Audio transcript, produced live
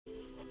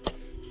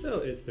So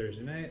it's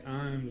Thursday night.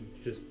 I'm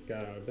just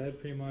got out of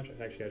bed pretty much.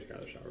 Actually, I just got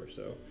out of the shower.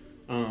 So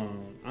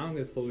I'm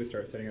gonna slowly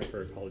start setting up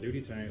for Call of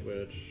Duty tonight,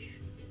 which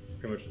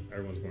pretty much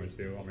everyone's going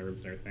to, all my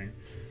rooms and everything.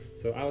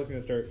 So I was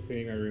gonna start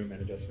cleaning my room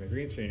and adjusting my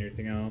green screen and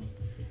everything else.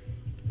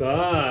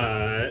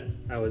 But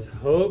I was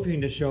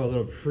hoping to show a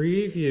little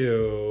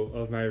preview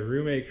of my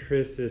roommate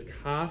Chris's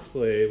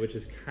cosplay, which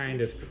is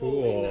kind of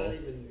cool. Not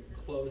even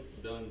close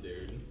to done,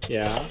 dude.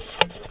 Yeah.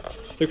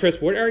 So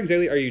Chris, what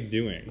exactly are you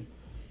doing?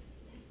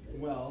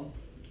 Well,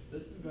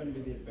 this is going to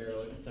be the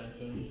barrel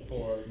extension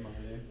for my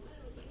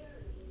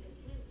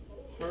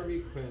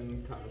Harvey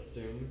Quinn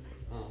costume.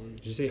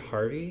 Did you say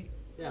Harvey?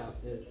 Yeah,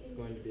 it's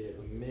going to be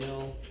a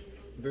male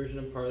version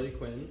of Harley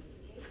Quinn,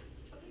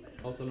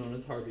 also known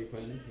as Harvey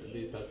Quinn. At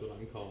least that's what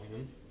I'm calling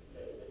him.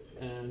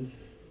 And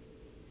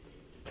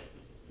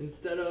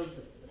instead of,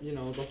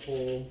 the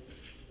whole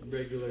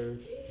regular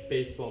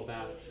baseball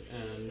bat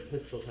and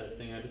pistol type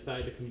thing, I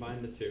decided to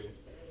combine the two.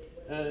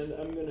 And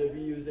I'm going to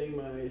be using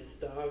my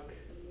stock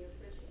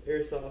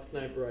airsoft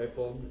sniper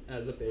rifle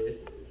as a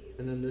base,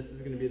 and then this is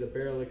going to be the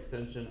barrel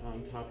extension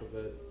on top of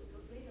it.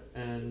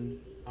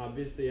 And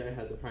obviously I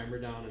had the primer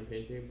down, I'm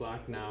painting it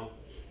black now,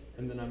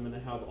 and then I'm going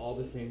to have all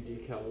the same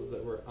decals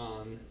that were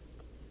on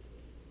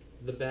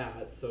the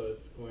bat, so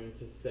it's going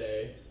to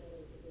say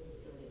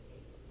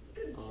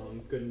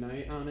good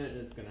night on it, and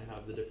it's going to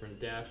have the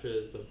different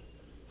dashes of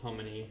how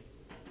many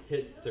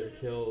hits or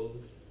kills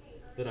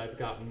that I've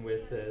gotten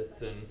with it,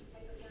 and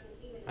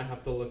I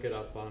have to look it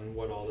up on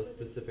what all the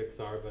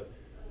specifics are, but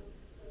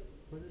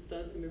when it's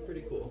done, it's going to be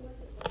pretty cool.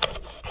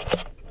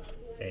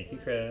 Thank you,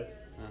 Chris.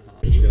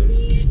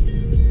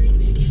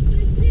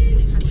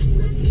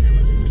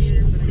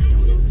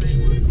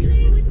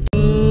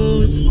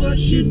 Oh, it's what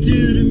you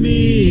do to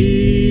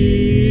me.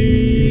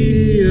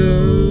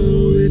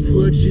 Oh, it's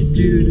what you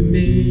do to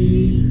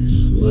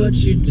me. What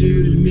you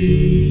do to me.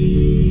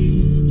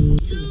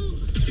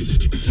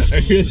 Are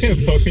you really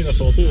invoking the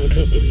whole time?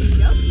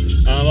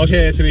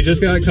 Okay, so we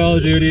just got Call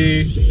of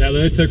Duty. That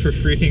literally took for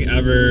freaking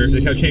ever.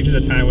 They kept changing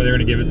the time where they were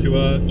going to give it to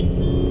us.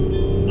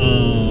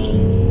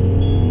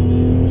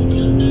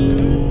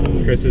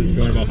 Chris is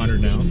going about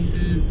 100 now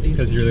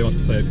because he really wants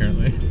to play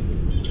apparently.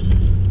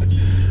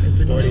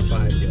 It's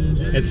 45.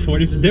 It's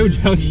 40. Dude,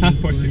 that was not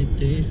 40.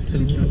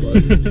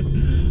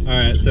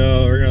 Alright,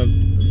 so we're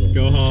going to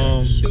go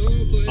home,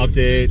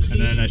 update,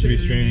 and then I should be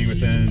streaming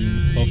within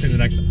hopefully the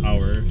next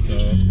hour. So,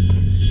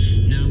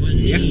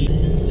 yeah.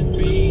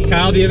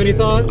 Kyle, do you have any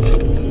thoughts?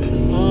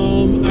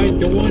 I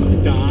don't want to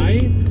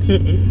die.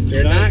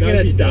 You're not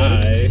going to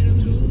die.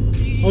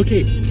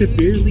 Okay,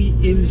 severely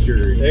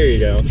injured. There you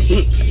go.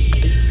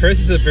 Chris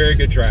is a very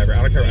good driver.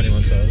 I don't care what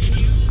anyone says.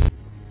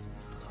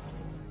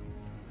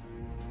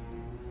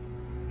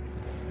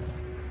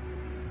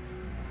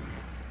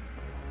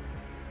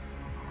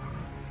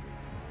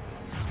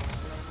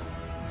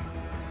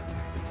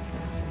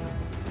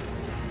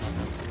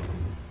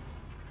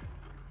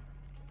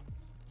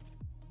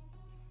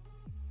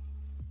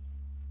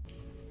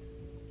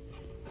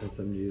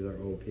 SMGs are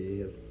OP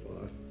as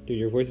fuck. Dude,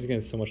 your voice is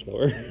getting so much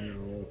lower. I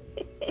know.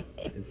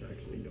 It's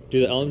actually going.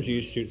 Dude, the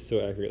LMG shoots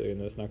so accurately in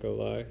this, not gonna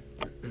lie.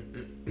 What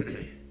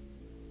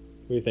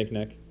do you think,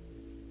 Nick?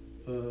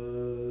 I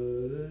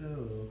don't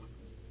know.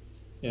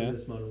 Yeah? I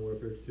miss Modern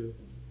Warfare 2.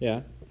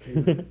 Yeah?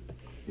 Alright,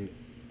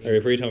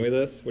 before you tell me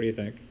this, what do you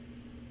think?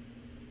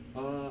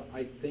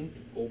 I think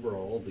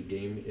overall the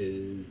game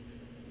is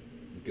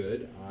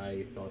good.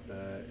 I thought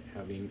that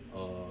having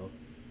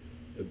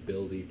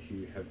ability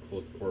to have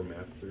close core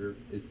master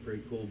is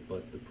pretty cool,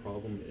 but the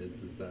problem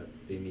is that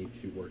they need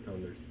to work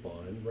on their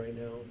spawn right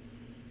now.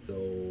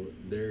 So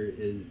there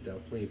is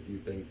definitely a few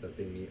things that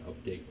they need to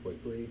update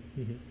quickly.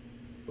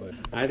 But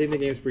I think the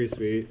game's pretty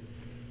sweet.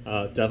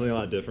 It's definitely a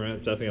lot different.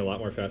 It's definitely a lot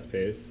more fast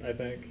paced, I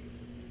think.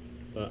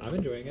 But I'm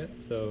enjoying it,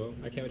 so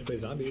I can't wait to play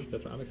zombies.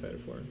 That's what I'm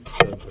excited for.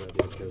 Still good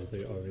because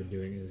they're already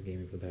doing this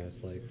gaming for the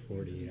past like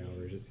 48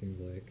 hours, it seems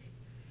like.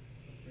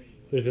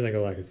 There's been like a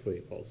lack of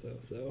sleep also,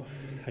 so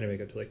I had to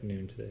wake up to like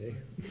noon today.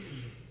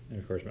 And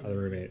of course my other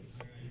roommates,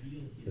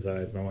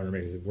 besides my one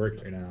roommate who's at work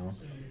right now,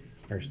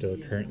 are still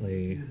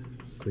currently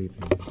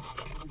sleeping.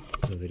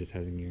 So they just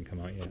hasn't even come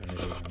out yet. I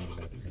really went to the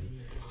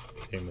bathroom.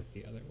 Same with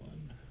the other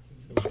one.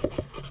 So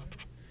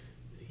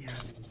yeah,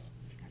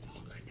 that's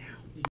all good now.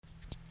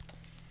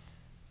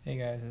 Hey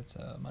guys, it's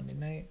Monday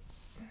night.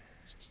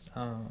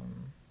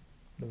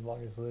 The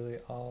vlog is literally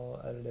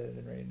all edited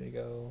and ready to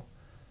go.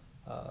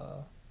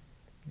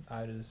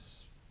 I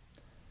just,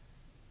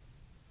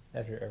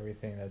 after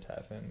everything that's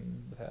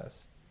happened the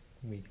past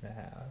week and a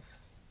half,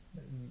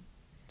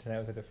 tonight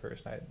was like the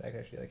first night I could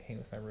actually like hang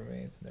with my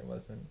roommates and there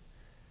wasn't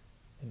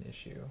an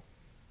issue.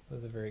 It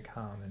was a very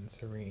calm and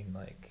serene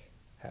like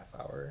half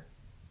hour.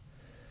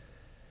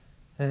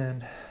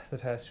 And the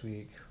past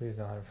week we've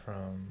gone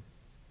from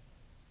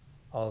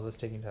all of us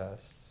taking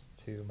tests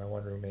to my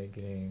one roommate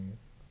getting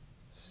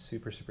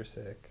super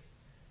sick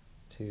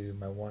to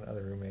my one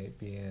other roommate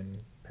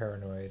being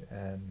paranoid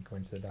and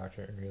going to the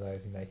doctor and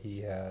realizing that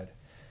he had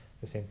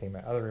the same thing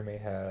my other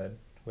roommate had,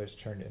 which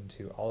turned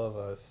into all of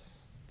us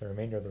the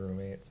remainder of the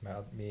roommates,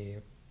 me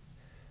and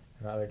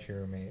my other two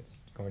roommates,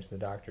 going to the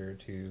doctor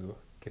to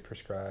get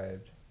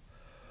prescribed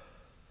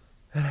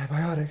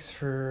antibiotics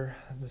for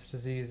this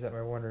disease that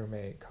my one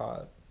roommate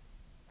caught.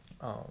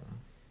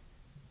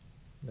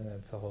 Then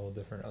it's a whole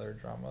different other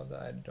drama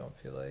that I don't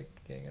feel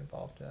like getting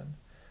involved in.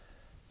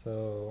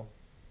 So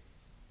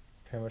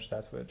pretty much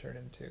that's what it turned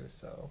into.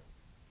 So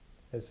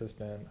it's just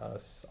been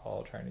us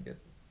all trying to get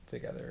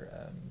together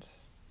and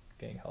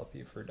getting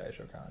healthy for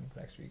DaishoCon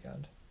next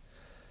weekend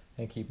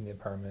and keeping the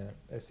apartment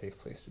a safe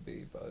place to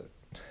be. But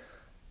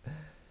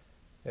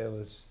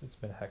it's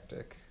been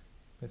hectic.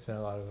 It's been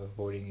a lot of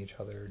avoiding each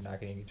other, not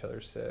getting each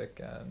other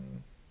sick,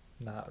 and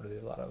not really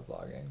a lot of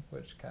vlogging,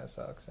 which kind of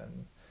sucks.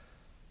 And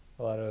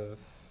a lot of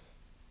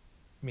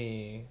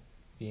me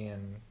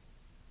being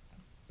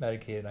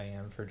medicated I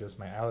am for just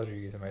my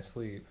allergies and my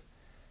sleep,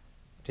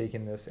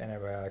 taking this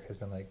antibiotic has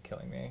been like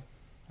killing me,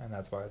 and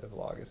that's why the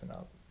vlog isn't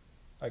up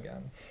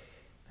again,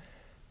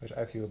 which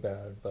I feel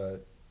bad,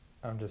 but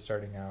I'm just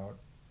starting out,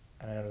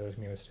 and I know there's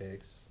gonna be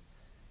mistakes,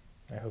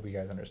 and I hope you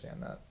guys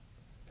understand that.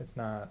 It's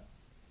not,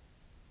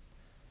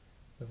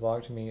 the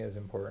vlog to me is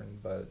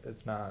important, but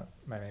it's not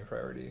my main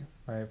priority.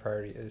 My main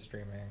priority is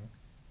streaming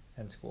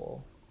and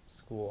school.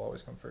 School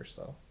always comes first,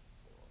 though.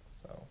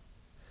 So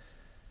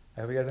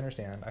I hope you guys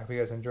understand. I hope you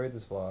guys enjoyed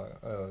this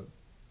vlog,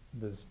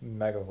 this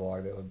mega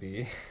vlog that would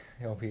be.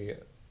 It won't be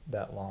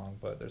that long,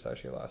 but there's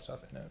actually a lot of stuff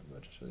in it,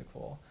 which is really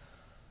cool.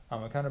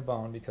 I'm kind of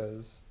bummed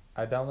because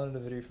I downloaded a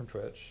video from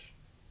Twitch,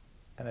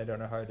 and I don't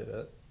know how I did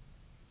it.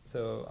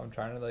 So I'm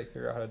trying to like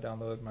figure out how to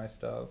download my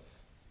stuff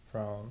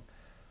from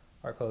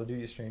our Call of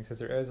Duty streams, because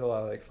there is a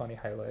lot of like funny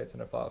highlights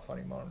and a lot of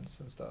funny moments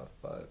and stuff,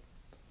 but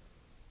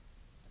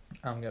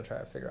I'm gonna try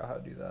to figure out how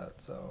to do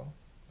that. So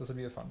this will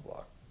be a fun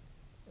vlog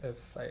if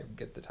I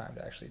get the time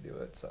to actually do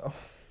it. So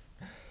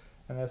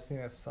and that's the thing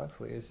that sucks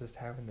lately, is just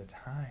having the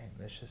time.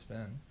 It's just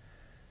been,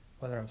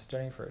 whether I'm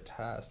studying for a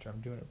test or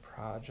I'm doing a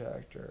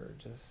project or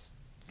just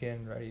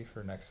getting ready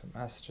for next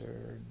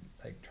semester,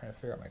 like trying to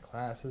figure out my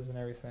classes and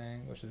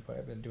everything, which is what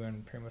I've been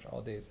doing pretty much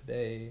all day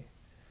today.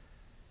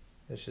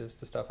 It's just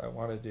the stuff I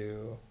want to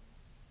do.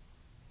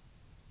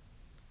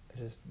 It's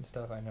just the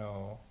stuff I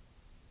know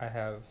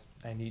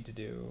I need to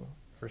do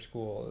for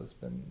school has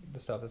been the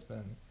stuff that's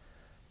been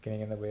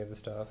getting in the way of the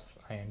stuff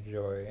I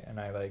enjoy and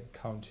I like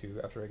come to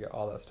after I get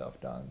all that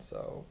stuff done.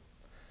 So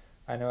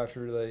I know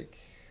after like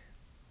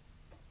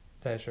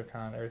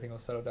DaishoCon, everything will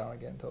settle down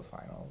again until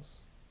finals.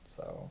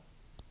 So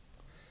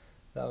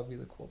that would be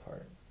the cool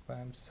part. But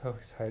I'm so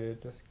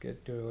excited to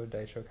get to a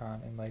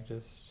DaishoCon and like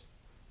just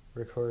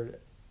record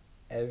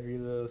every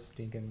little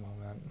stinking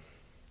moment.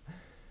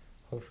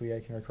 Hopefully I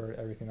can record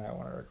everything that I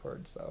want to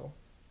record. So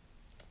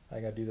I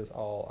gotta do this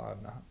all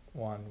on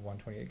one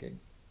 128 gig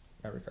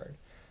memory card,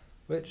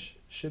 which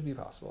should be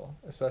possible,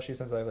 especially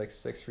since I have like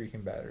 6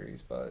 freaking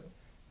batteries. But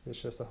it's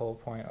just the whole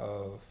point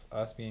of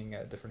us being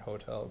at a different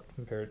hotel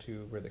compared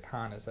to where the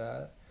con is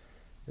at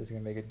is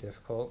gonna make it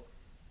difficult.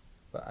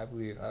 But I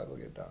believe I will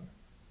get it done,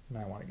 and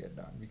I want to get it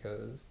done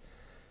because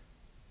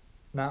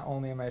not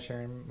only am I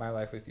sharing my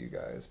life with you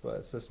guys, but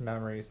it's just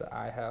memories that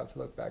I have to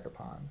look back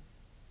upon.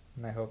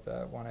 And I hope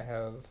that when I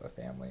have a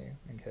family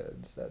and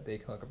kids, that they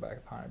can look back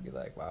upon and be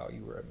like, wow,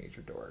 you were a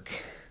major dork.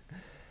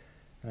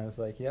 And I was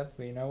like, yep,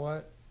 but you know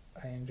what?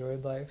 I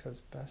enjoyed life as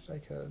best I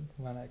could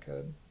when I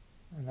could.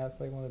 And that's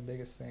like one of the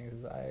biggest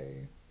things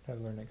I have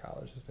learned in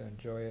college, is to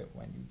enjoy it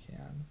when you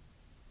can.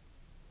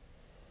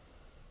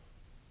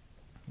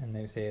 And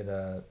they say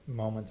that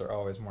moments are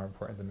always more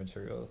important than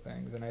material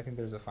things. And I think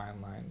there's a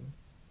fine line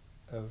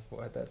of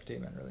what that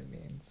statement really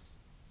means.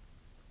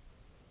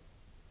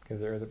 Because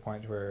there is a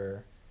point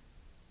where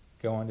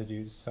going to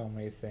do so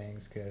many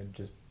things could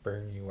just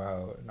burn you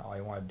out, and all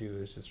you want to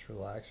do is just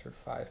relax for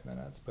 5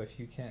 minutes. But if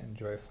you can't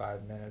enjoy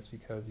 5 minutes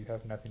because you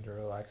have nothing to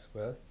relax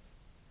with,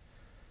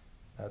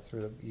 that's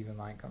where the even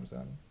line comes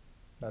in.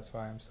 That's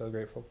why I'm so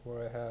grateful for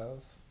what I have.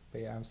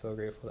 But yeah, I'm so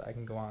grateful that I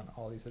can go on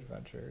all these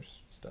adventures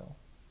still,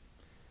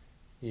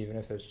 even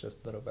if it's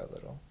just little by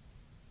little.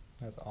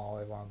 That's all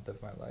I want to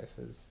live my life,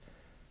 is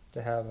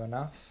to have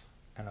enough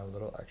and a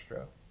little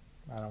extra.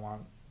 I don't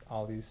want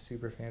all these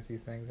super fancy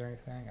things or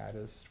anything. I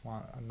just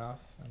want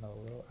enough and a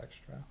little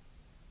extra.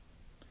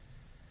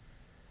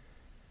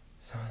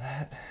 So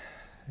that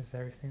is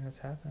everything that's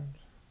happened.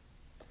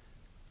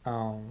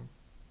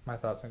 My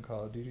thoughts on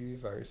Call of Duty,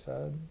 I've already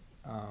said.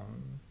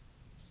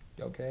 It's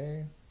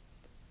okay,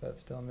 but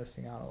still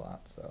missing out a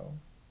lot. So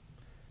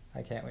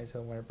I can't wait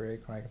till winter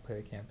break when I can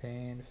play the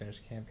campaign, finish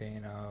the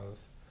campaign of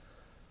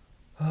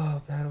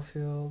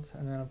Battlefield,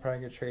 and then I'll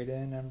probably get trade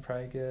in and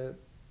probably get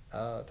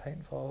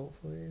Titanfall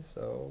hopefully.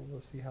 So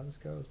we'll see how this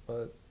goes,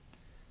 but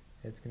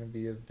it's gonna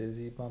be a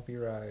busy, bumpy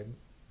ride,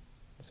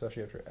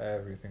 especially after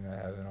everything that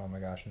happened. Oh my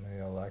gosh, and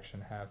the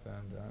election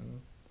happened,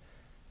 and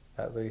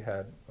that really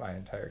had my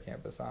entire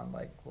campus on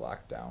like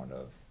lockdown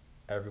of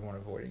everyone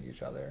avoiding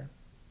each other.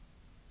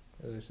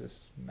 It was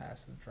just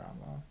massive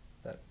drama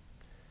that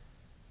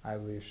I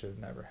believe should have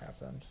never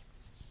happened.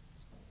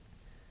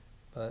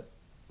 But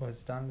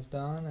what's done is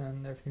done,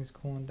 and everything's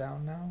cooling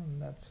down now,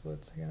 and that's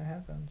what's gonna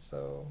happen.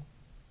 So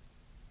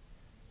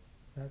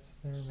that's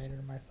the remainder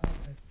of my thoughts,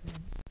 I think.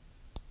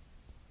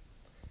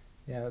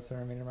 Yeah, that's the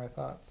remainder of my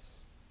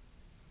thoughts.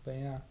 But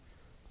yeah,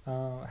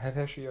 I have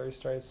actually already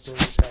started slowly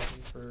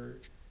tracking for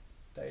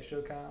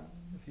DaishoCon,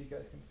 if you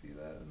guys can see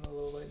that in the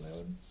low light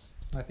mode.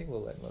 I think low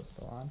light mode's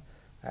still on.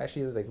 I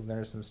actually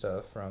learned some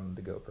stuff from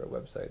the GoPro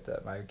website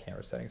that my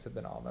camera settings have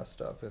been all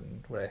messed up,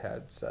 and what I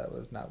had set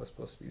was not what's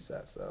supposed to be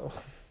set. So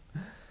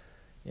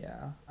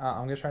yeah,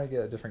 I'm gonna try to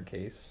get a different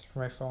case for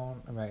my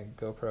phone and my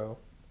GoPro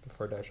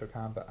before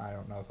DaishoCon, but I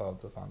don't know if I'll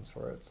have the funds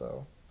for it.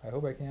 So I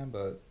hope I can,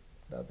 but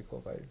that'd be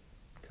cool if I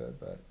could.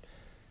 But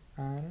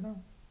I don't know.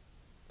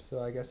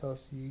 So I guess I'll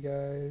see you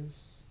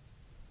guys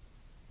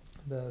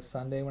the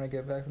Sunday when I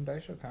get back from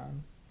DaishoCon,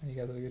 and you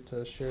guys will get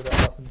to share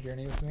that awesome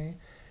journey with me.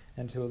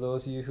 And to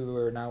those of you who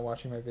are now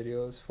watching my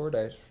videos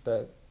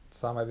that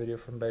saw my video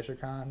from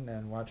DaishoCon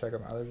and want to check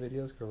out my other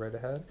videos, go right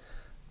ahead.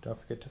 Don't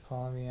forget to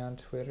follow me on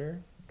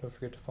Twitter. Don't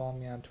forget to follow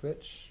me on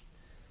Twitch.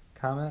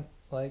 Comment,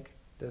 like,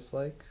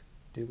 dislike,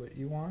 do what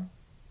you want.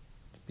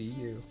 Be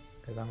you,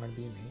 because I'm going to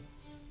be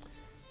me.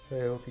 So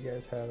I hope you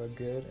guys have a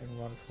good and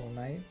wonderful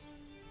night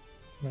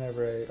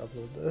whenever I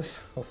upload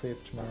this. Hopefully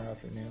it's tomorrow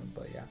afternoon,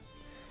 but yeah.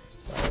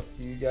 So I'll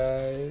see you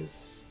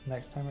guys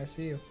next time I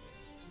see you.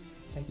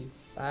 Thank you.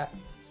 Bye.